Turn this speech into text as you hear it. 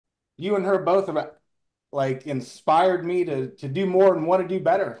you and her both have like inspired me to do more and want to do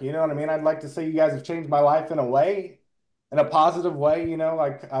better. You know what I mean? I'd like to say you guys have changed my life in a way, in a positive way.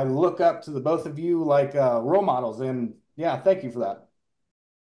 Like I look up to the both of you like role models, and yeah, thank you for that.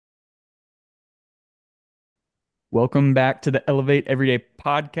 Welcome back to the Elevate Everyday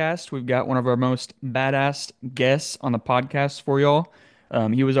podcast. We've got one of our most badass guests on the podcast for y'all.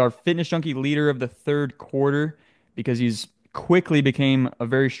 He was our fitness junkie leader of the third quarter because he's quickly became a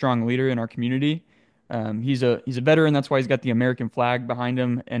very strong leader in our community. He's a veteran. That's why he's got the American flag behind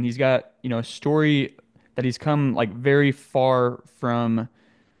him, and he's got a story that he's come like very far from.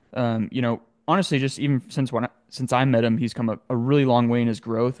 Honestly, just even since I met him, he's come a really long way in his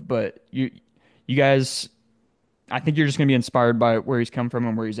growth. But you guys I think you're just going to be inspired by where he's come from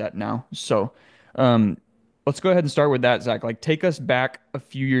and where he's at now. So, um, let's go ahead and start with that, Zach. Like, take us back a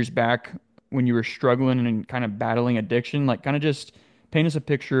few years back when you were struggling and kind of battling addiction. Like, kind of just paint us a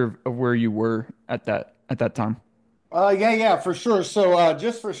picture of where you were at that time. Yeah, for sure. So,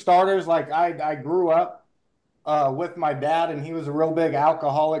 just for starters, like I grew up with my dad, and he was a real big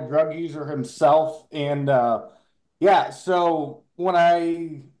alcoholic, drug user himself. And yeah, so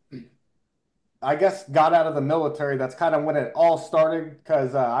when I guess got out of the military, that's kind of when it all started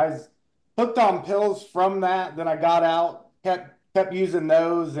because I was hooked on pills from that. Then I got out, kept using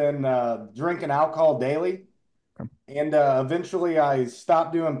those and drinking alcohol daily. Okay. And eventually I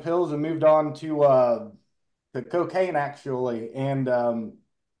stopped doing pills and moved on to cocaine actually. And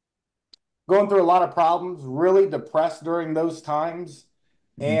going through a lot of problems, really depressed during those times.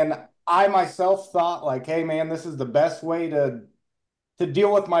 Hmm. And I myself thought like, hey man, this is the best way to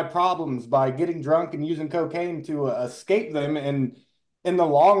deal with my problems by getting drunk and using cocaine to escape them. And in the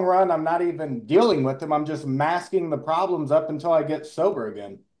long run, I'm not even dealing with them. I'm just masking the problems up until I get sober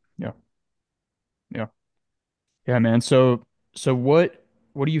again. Yeah. Yeah. Yeah, man. So what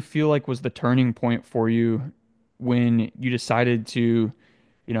do you feel like was the turning point for you when you decided to,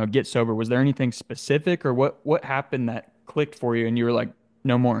 get sober? Was there anything specific or what happened that clicked for you and you were like,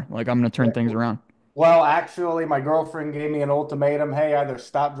 no more. Like I'm gonna turn Yeah. things around. Well, actually, my girlfriend gave me an ultimatum. Hey, either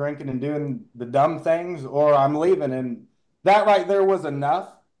stop drinking and doing the dumb things or I'm leaving. And that right there was enough.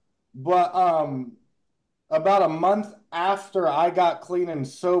 But about a month after I got clean and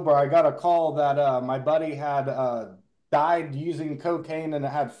sober, I got a call that my buddy had died using cocaine and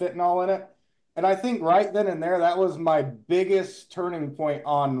it had fentanyl in it. And I think right then and there, that was my biggest turning point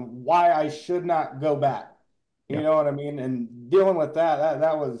on why I should not go back. You Yeah. know what I mean? And dealing with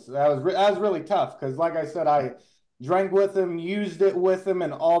that was really tough because, like I said, I drank with him, used it with him,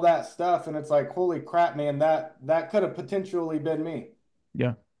 and all that stuff. And it's like, holy crap, man, that could have potentially been me.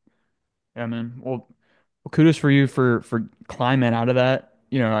 Yeah. Yeah, man. Well, kudos for you for climbing out of that.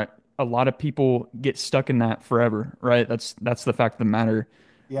 A lot of people get stuck in that forever, right? That's the fact of the matter,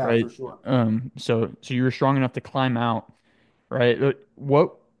 Yeah, right? for sure. So you were strong enough to climb out, right?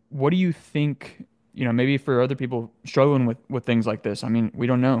 What do you think, maybe for other people struggling with things like this? I mean, we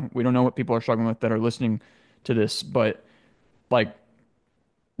don't know. We don't know what people are struggling with that are listening to this, but like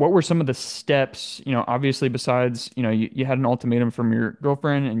what were some of the steps, obviously besides, you had an ultimatum from your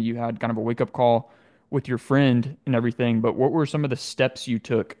girlfriend and you had kind of a wake up call with your friend and everything, but what were some of the steps you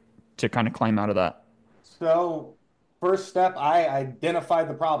took to kind of climb out of that? So, first step, I identified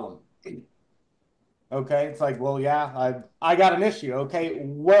the problem. Okay, it's like, well, yeah, I got an issue. Okay,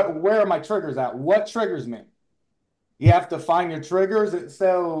 where are my triggers at? What triggers me? You have to find your triggers.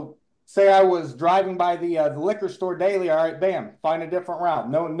 So, say I was driving by the liquor store daily. All right, bam, find a different route.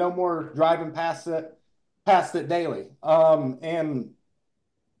 No more driving past it daily. And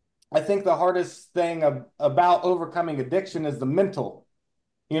I think the hardest thing about overcoming addiction is the mental.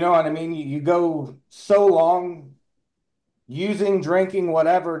 You know what I mean? You go so long using, drinking,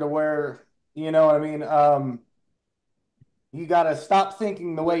 whatever, to where, you know what I mean? You got to stop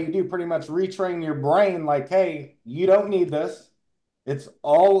thinking the way you do, pretty much retrain your brain like, hey, you don't need this. It's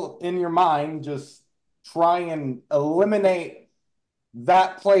all in your mind. Just try and eliminate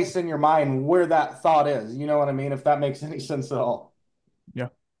that place in your mind where that thought is. You know what I mean? If that makes any sense at all. Yeah.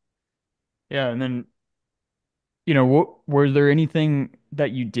 Yeah. And then, what were there anything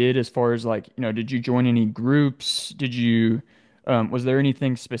that you did as far as like, did you join any groups? Was there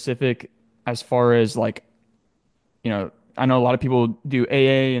anything specific as far as like, I know a lot of people do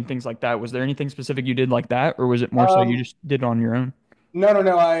AA and things like that. Was there anything specific you did like that, or was it more so you Um, just did it on your own?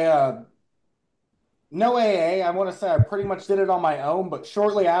 no. No AA. I want to say I pretty much did it on my own, but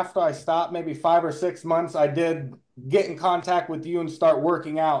shortly after I stopped, maybe 5 or 6 months, I did get in contact with you and start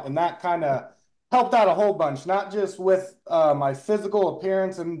working out. And that kind of helped out a whole bunch, not just with my physical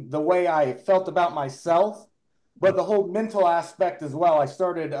appearance and the way I felt about myself, Yeah. but the whole mental aspect as well. I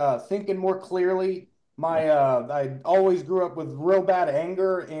started thinking more clearly. Yeah. I always grew up with real bad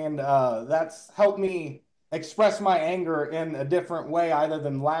anger, and that's helped me express my anger in a different way, other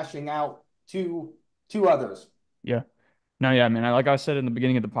than lashing out to others. Yeah. No, yeah, man. Like I said in the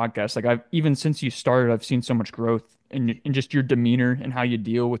beginning of the podcast, like I've even since you started, I've seen so much growth in just your demeanor and how you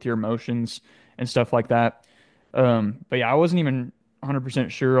deal with your emotions and stuff like that. But yeah, I wasn't even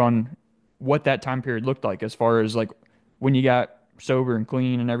 100% sure on what that time period looked like as far as like when you got sober and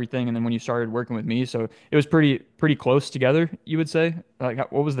clean and everything, and then when you started working with me. So it was pretty close together, you would say.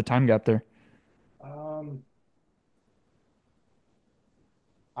 Like, what was the time gap there? Um,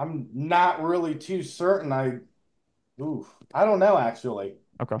 I'm not really too certain. I don't know actually.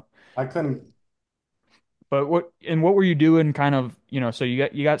 Okay. I couldn't. But what were you doing kind of, so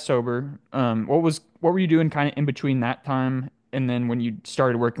you got sober. What were you doing kind of in between that time and then when you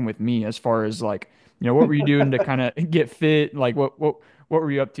started working with me as far as like, what were you doing to kind of get fit? Like what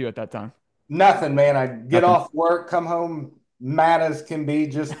were you up to at that time? Nothing, man. I get Nothing. off work, come home mad as can be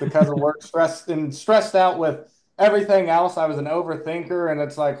just because of work, stressed out with everything else. I was an overthinker, and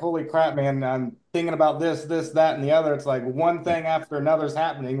it's like, holy crap, man, I'm thinking about this, that, and the other. It's like one Yeah. thing after another's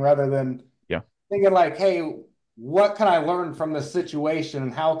happening rather than Yeah. thinking like, hey, what can I learn from this situation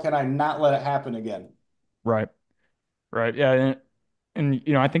and how can I not let it happen again? Right. Right. Yeah.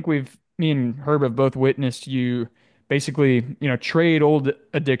 And I think me and Herb have both witnessed you basically, trade old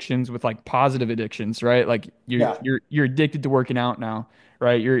addictions with like positive addictions, right? Like you're Yeah, you're you're addicted to working out now,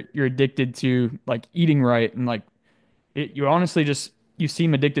 right? You're addicted to like eating right and like you honestly just you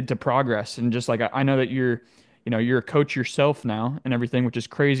seem addicted to progress and just like I know that you're a coach yourself now and everything, which is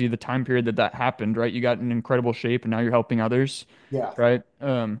crazy the time period that happened, right? You got in incredible shape and now you're helping others, yeah. right?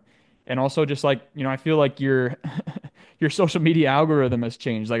 And also just like, I feel like your your social media algorithm has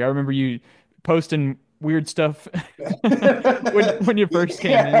changed. Like I remember you posting weird stuff when you first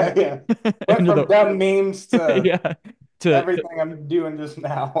came Yeah, in yeah. Went into from the dumb memes to yeah to everything I'm doing just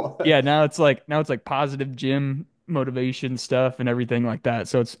now. yeah, now it's like positive gym motivation stuff and everything like that.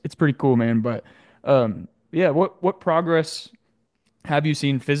 So it's pretty cool, man. But yeah, what progress have you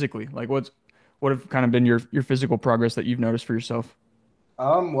seen physically? Like what have kind of been your physical progress that you've noticed for yourself?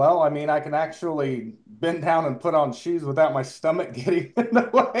 Well, I mean, I can actually bend down and put on shoes without my stomach getting in the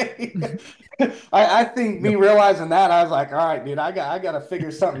way. I think me Yep. realizing that, I was like, all right, dude, I got to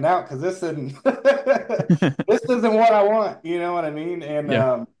figure something out because this isn't this isn't what I want. You know what I mean? And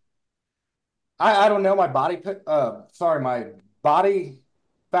Yeah. I don't know my my body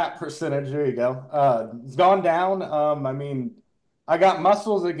fat percentage. There you go. It's gone down. I mean, I got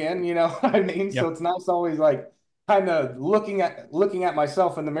muscles again, you know what I mean? Yeah. So it's nice always like kind of looking at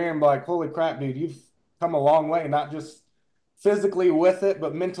myself in the mirror and be like, holy crap, dude, you've come a long way, not just physically with it,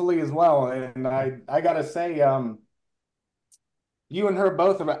 but mentally as well. And I gotta say, you and her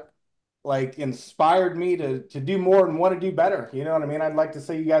both have like inspired me to do more and want to do better. You know what I mean? I'd like to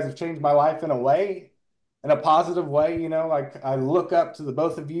say you guys have changed my life in a way, in a positive way. You know, like I look up to the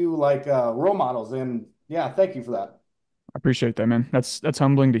both of you like role models, and yeah, thank you for that. I appreciate that, man. That's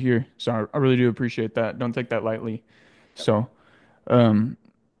humbling to hear. So I really do appreciate that. Don't take that lightly. So, um,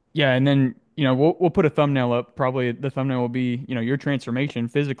 yeah, and then we'll put a thumbnail up. Probably the thumbnail will be your transformation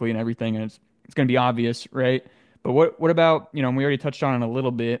physically and everything, and it's going to be obvious, right? But what about and we already touched on it a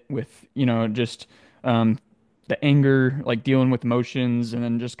little bit with just um the anger, like dealing with emotions, and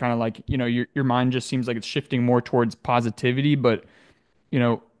then just kind of like your mind just seems like it's shifting more towards positivity. But you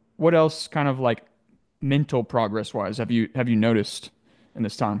know what else kind of like mental progress wise have you noticed in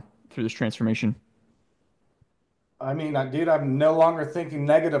this time through this transformation? I mean, dude, I'm no longer thinking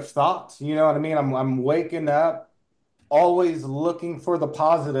negative thoughts. You know what I mean? I'm waking up, always looking for the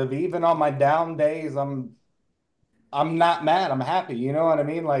positive. Even on my down days, I'm not mad. I'm happy. You know what I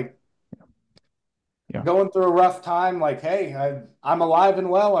mean? Like Yeah, going through a rough time, like, hey, I'm alive and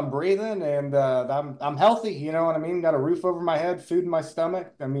well, I'm breathing, and I'm healthy. You know what I mean? Got a roof over my head, food in my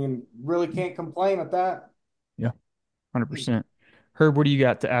stomach. I mean, really can't complain at that. yeah, 100%. Herb, what do you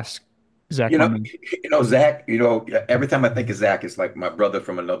got to ask Zach, You my know, man? Zach, every time I think of Zach, it's like my brother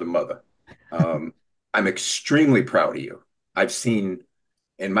from another mother. Um, I'm extremely proud of you. I've seen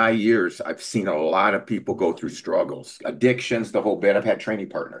in my years, I've seen a lot of people go through struggles, addictions, the whole bit. I've had training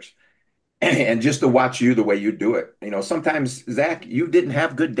partners. And just to watch you the way you do it, sometimes, Zach, you didn't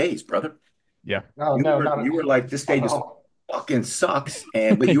have good days, brother. Yeah. No, You no, were not you were like, this day at just all. fucking sucks.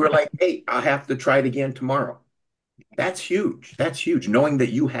 But you were like, hey, I'll have to try it again tomorrow. That's huge. That's huge. Knowing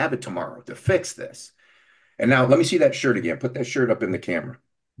that you have it tomorrow to fix this. And now let me see that shirt again. Put that shirt up in the camera.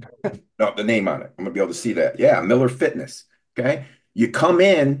 No, the name on it. I'm gonna be able to see that. Yeah, Miller Fitness. Okay. You come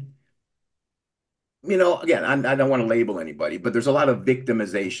in again, I don't want to label anybody, but there's a lot of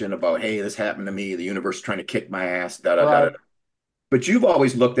victimization about, hey, this happened to me. The universe is trying to kick my ass, da da da da. Right. But you've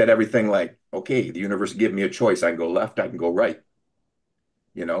always looked at everything like, okay, the universe give me a choice. I can go left, I can go right,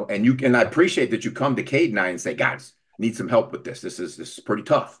 and I appreciate that you come to Cade and I and say, guys, need some help with this. This is pretty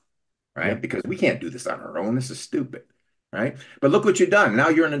tough, right? Yep. Because we can't do this on our own. This is stupid, right? But look what you've done. Now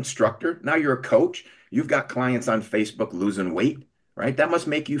you're an instructor. Now you're a coach. You've got clients on Facebook losing weight, right? That must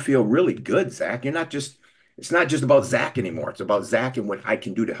make you feel really good, Zach. It's not just about Zach anymore. It's about Zach and what I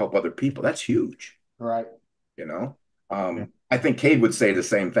can do to help other people. That's huge, Right. you know? Yeah. I think Cade would say the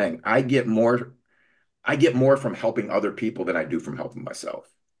same thing. I get more from helping other people than I do from helping myself.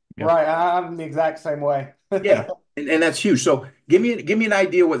 Yeah. Right. I'm the exact same way. Yeah. And that's huge. So give me an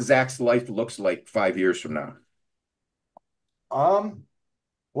idea what Zach's life looks like 5 years from now. Um,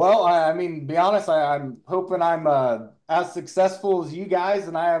 well, I mean, be honest, I'm hoping I'm as successful as you guys,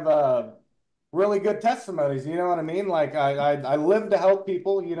 and I have really good testimonies. You know what I mean? Like I live to help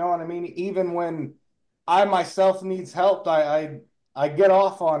people. You know what I mean? Even when I myself needs help, I get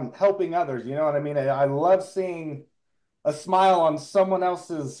off on helping others. You know what I mean? I love seeing a smile on someone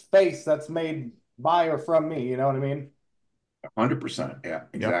else's face that's made by or from me. You know what I mean? 100%. Yeah,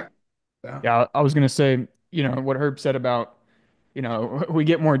 Yeah. exactly. Yeah. Yeah. I was gonna say, what Herb said about, we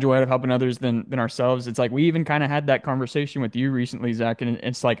get more joy out of helping others than ourselves. It's like we even kind of had that conversation with you recently, Zach, and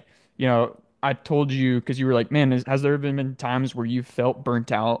it's like, I told you because you were like, man, has there been times where you felt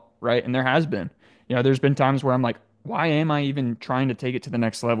burnt out, right? And there has been. There's been times where I'm like, why am I even trying to take it to the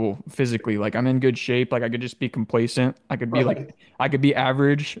next level physically? Like I'm in good shape. Like I could just be complacent. Right. I could be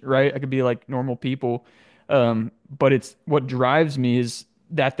average, right? I could be like normal people. But it's what drives me is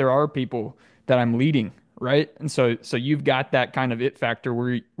that there are people that I'm leading, right? And so you've got that kind of it factor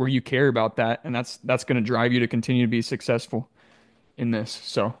where you care about that, and that's going to drive you to continue to be successful in this.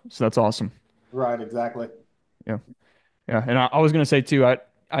 So that's awesome. Right. Exactly. Yeah. Yeah. And I was going to say too,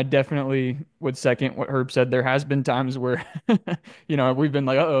 I definitely would second what Herb said. There has been times where, we've been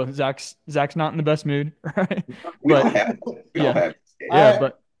like, uh-oh, Zach's not in the best mood, right? We all But have. We all yeah, have. yeah,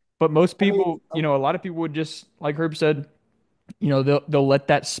 I but most I mean, people, a lot of people would just, like Herb said, they'll let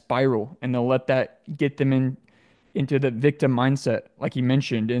that spiral and they'll let that get them into the victim mindset, like he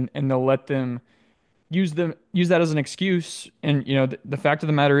mentioned, and they'll let them use that as an excuse. And the fact of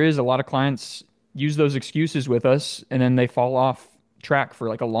the matter is, a lot of clients use those excuses with us, and then they fall off track for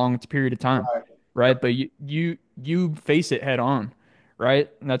like a long period of time, right. right? But you face it head on, right?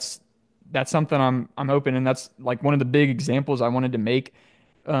 And that's something I'm hoping, and that's like one of the big examples I wanted to make,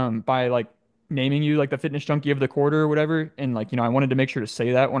 by like naming you like the fitness junkie of the quarter or whatever. And like, I wanted to make sure to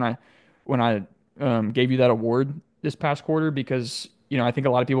say that when I gave you that award this past quarter, because I think a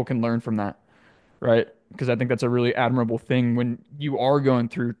lot of people can learn from that, right? Because I think that's a really admirable thing when you are going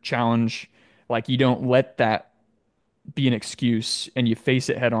through challenge, like you don't let that be an excuse and you face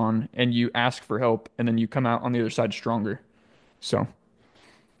it head on and you ask for help and then you come out on the other side stronger. So,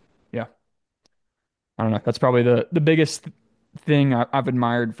 yeah, I don't know. That's probably the biggest thing I've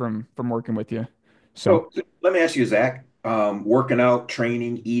admired from working with you. So, So let me ask you, Zach, working out,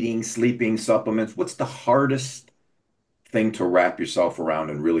 training, eating, sleeping, supplements, what's the hardest thing to wrap yourself around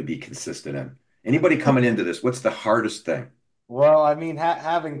and really be consistent in? Anybody coming into this, what's the hardest thing? Well, I mean,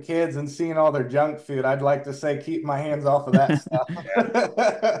 having kids and seeing all their junk food, I'd like to say keep my hands off of that Yeah, stuff.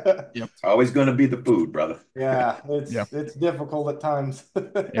 yep. it's always going to be the food, brother. Yeah, Yeah. it's difficult at times.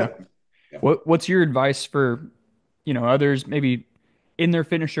 Yeah. Yeah. What's your advice for, others maybe in their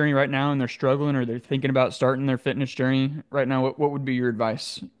fitness journey right now and they're struggling or they're thinking about starting their fitness journey right now? What would be your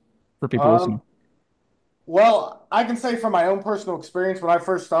advice for people listening? Um, well, I can say from my own personal experience, when I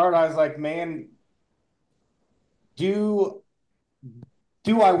first started, I was like, man, do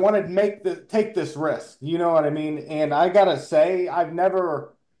do I want to take this risk? You know what I mean? And I gotta say, I've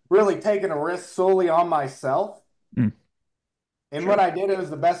never really taken a risk solely on myself. Mm, And when Sure. I did, it was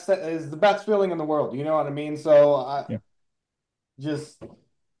the best feeling in the world. You know what I mean? So I yeah. just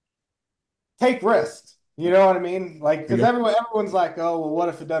take risks. You know what I mean? Like, because Yeah. everyone's like, oh, well, what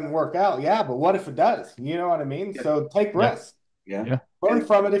if it doesn't work out? Yeah, but what if it does? You know what I mean? Yeah. So take Yeah. risks. Yeah. Yeah. Learn And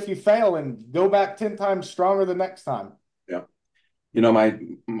from it if you fail and go back 10 times stronger the next time. yeah. My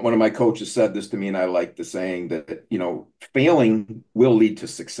one of my coaches said this to me, and I like the saying that, failing will lead to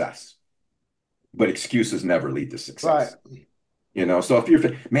success, but excuses never lead to Right, success. So if you're,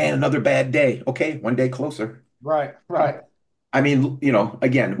 man, another bad day, okay, one day closer. right, right, I mean,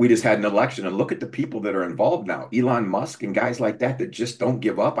 again, we just had an election and look at the people that are involved now. Elon Musk and guys like that just don't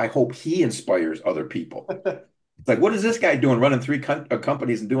give up. I hope he inspires other people. It's like, what is this guy doing running three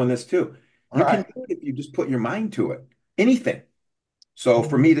companies and doing this too? You can right. do it if you just put your mind to it. Anything. So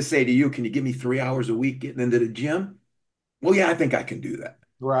for me to say to you, can you give me 3 hours a week getting into the gym? Well, yeah, I think I can do that.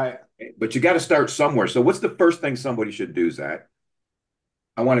 Right. But you got to start somewhere. So what's the first thing somebody should do, Zach?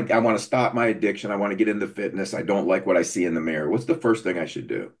 I want to stop my addiction. I want to get into fitness. I don't like what I see in the mirror. What's the first thing I should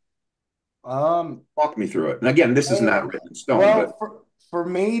do? Um, Walk me through it. And again, this is not man, written in stone, but well, for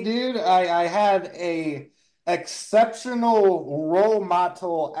me, dude, I had a exceptional role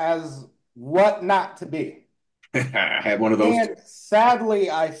model as what not to be. I had one of those too. And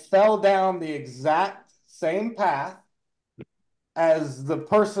sadly, I fell down the exact same path as the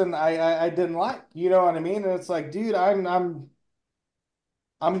person I didn't like. You know what I mean? And it's like, dude, I'm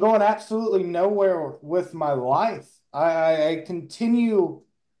going absolutely nowhere with my life. I continue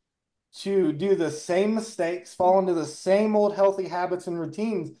to do the same mistakes, fall into the same old healthy habits and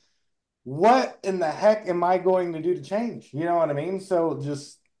routines. What in the heck am I going to do to change? You know what I mean? So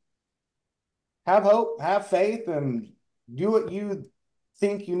just have hope, have faith, and do what you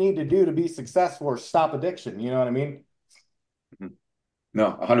think you need to do to be successful or stop addiction. You know what I mean?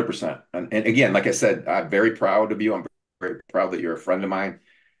 No, 100%. And again, like I said, I'm very proud of you. I'm very proud that you're a friend of mine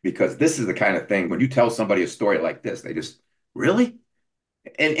because this is the kind of thing when you tell somebody a story like this, they just, really?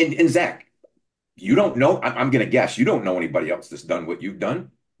 And Zach, you don't know, I'm going to guess, you don't know anybody else that's done what you've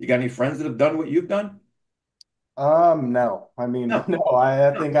done. You got any friends that have done what you've done? No. I mean, No, no.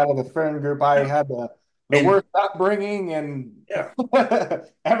 I no, think out of the friend group, I no. had the And worst upbringing and yeah,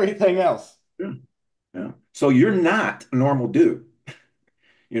 everything else. yeah, yeah. So you're not a normal dude.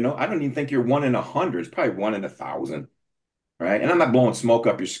 I don't even think you're one in 100. It's probably one in 1,000, right? And I'm not blowing smoke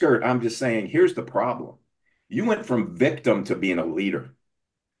up your skirt. I'm just saying, here's the problem. You went from victim to being a leader.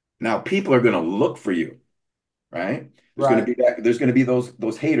 Now people are going to look for you, right? Right. There's going to be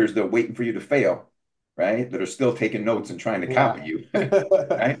those haters that are waiting for you to fail, right? That are still taking notes and trying to Yeah. copy you,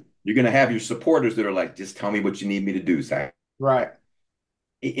 right? You're going to have your supporters that are like, just tell me what you need me to do, Zach. Right.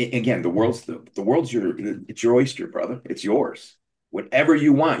 Again, the world's it's your oyster, brother. It's yours. Whatever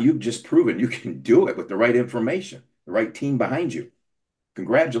you want, you've just proven you can do it with the right information, the right team behind you.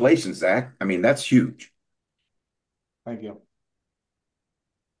 Congratulations, Zach. I mean, that's huge. Thank you.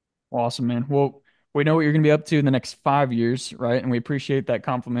 Awesome, man. Well, we know what you're going to be up to in the next 5 years, right? And we appreciate that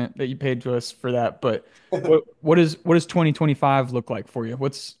compliment that you paid to us for that. But what does 2025 look like for you?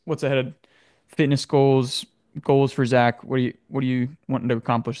 What's ahead? Fitness goals for Zach. What are you wanting to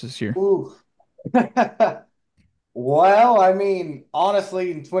accomplish this year? Ooh. Well, I mean,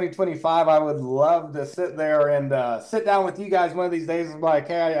 honestly, in 2025, I would love to sit there and sit down with you guys one of these days and be like,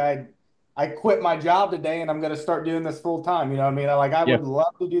 hey, I quit my job today and I'm going to start doing this full time. You know what I mean? I Yeah, would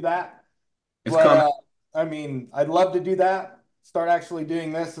love to do that. It's But coming. I mean, I'd love to do that. Start actually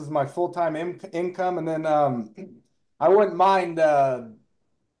doing this as my full-time income, and then I wouldn't mind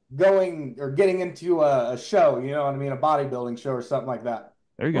going or getting into a show. You know what I mean? A bodybuilding show or something like that.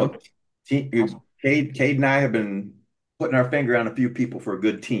 there you go. Well, Awesome. Cade and I have been putting our finger on a few people for a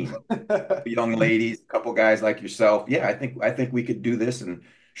good team. Young ladies, a couple guys like yourself. Yeah, I think we could do this and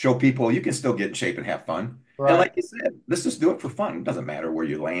show people you can still get in shape and have fun. And Right. like you said, let's just do it for fun. It doesn't matter where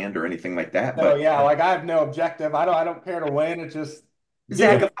you land or anything like that. So But yeah, like I have no objective. I don't care to win. It's just do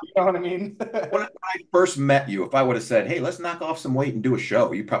Zach, it. You know what I mean? when I first met you, if I would have said, "Hey, let's knock off some weight and do a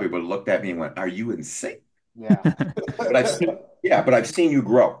show," you probably would have looked at me and went, "Are you insane?" Yeah. But I've seen you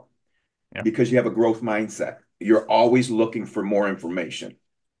grow Yeah, because you have a growth mindset. You're always looking for more information,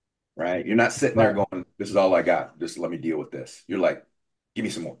 right? You're not sitting there Right. going, "This is all I got. Just let me deal with this." You're like, "Give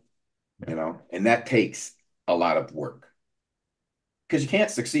me some more," yeah. and that takes a lot of work because you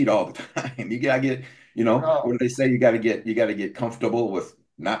can't succeed all the time. You gotta get, what Oh, do they say? You gotta get comfortable with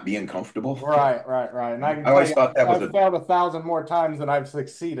not being comfortable. right. And I can I tell always you, thought that was I've a failed 1,000 more times than I've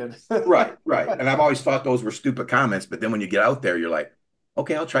succeeded. right. And I've always thought those were stupid comments, but then when you get out there, you're like,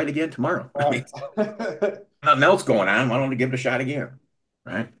 okay, I'll try it again tomorrow. I Right. mean, nothing else going on. Why don't I give it a shot again?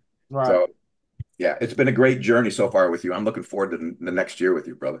 Right. Right. So yeah, it's been a great journey so far with you. I'm looking forward to the next year with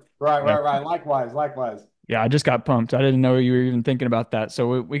you, brother. Yeah. Right. Likewise, likewise. Yeah, I just got pumped. I didn't know you were even thinking about that.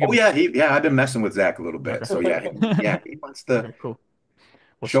 So we Oh could. yeah, yeah, I've been messing with Zach a little bit. Okay. So yeah, he wants to Okay, cool.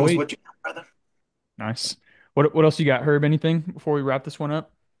 Well, show us sweet. what you got, brother. Nice. What else you got, Herb? Anything before we wrap this one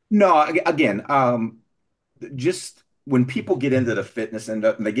up? No, again, just when people get into the fitness and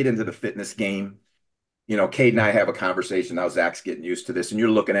they get into the fitness game, Cade and I have a conversation now. Zach's getting used to this, and you're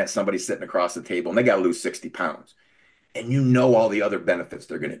looking at somebody sitting across the table and they got to lose 60 pounds. And you know all the other benefits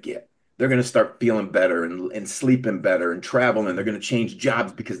they're going to get. They're going to start feeling better and sleeping better and traveling. They're going to change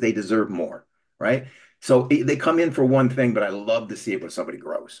jobs because they deserve more, right? So they come in for one thing, but I love to see it when somebody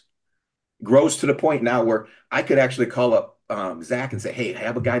grows to the point now where I could actually call up Zach and say, hey, I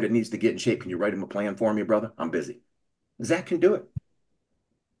have a guy that needs to get in shape. Can you write him a plan for me, brother? I'm busy. Zach can do it.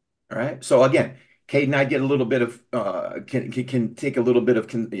 All right. So again, Kate and I get a little bit of can take a little bit of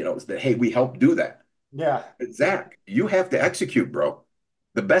that. Hey, we help do that. Yeah, But Zach, you have to execute, bro.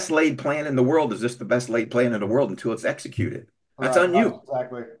 The best laid plan in the world is just the best laid plan in the world until it's executed. That's right. on Right, you.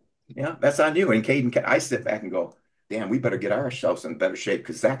 exactly. Yeah, that's on you. And Kate I sit back and go, damn, we better get ourselves in better shape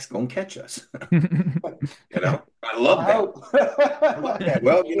because Zach's gonna catch us. I I love that. hope. I love that.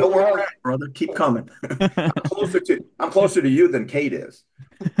 Well, you know Really where we're at, hope. brother. Keep coming. I'm closer to you than Kate is.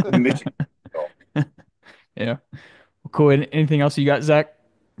 I'm in Michigan. So, Yeah. Well, cool. Anything else you got, Zach?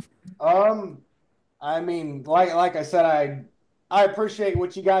 Um, I mean, like I said, I appreciate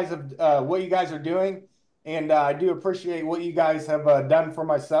what you guys are doing, and I do appreciate what you guys have done for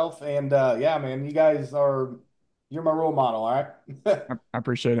myself. And yeah, man, you're my role model. All right. I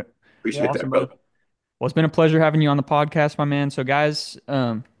appreciate it. appreciate Yeah. that, Awesome, brother. brother. Well, it's been a pleasure having you on the podcast, my man. So, guys,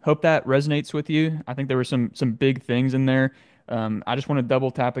 hope that resonates with you. I think there were some big things in there. I just want to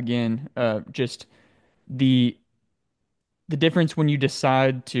double tap again, just the the difference when you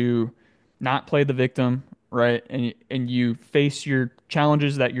decide to not play the victim, right? And you face your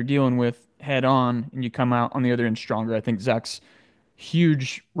challenges that you're dealing with head on, and you come out on the other end stronger. I think Zach's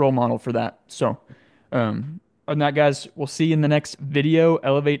huge role model for that. So, other than that, guys, we'll see you in the next video.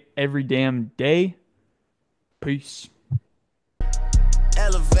 Elevate every damn day. Peace.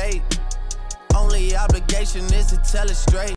 Elevate. Only obligation is to tell it straight.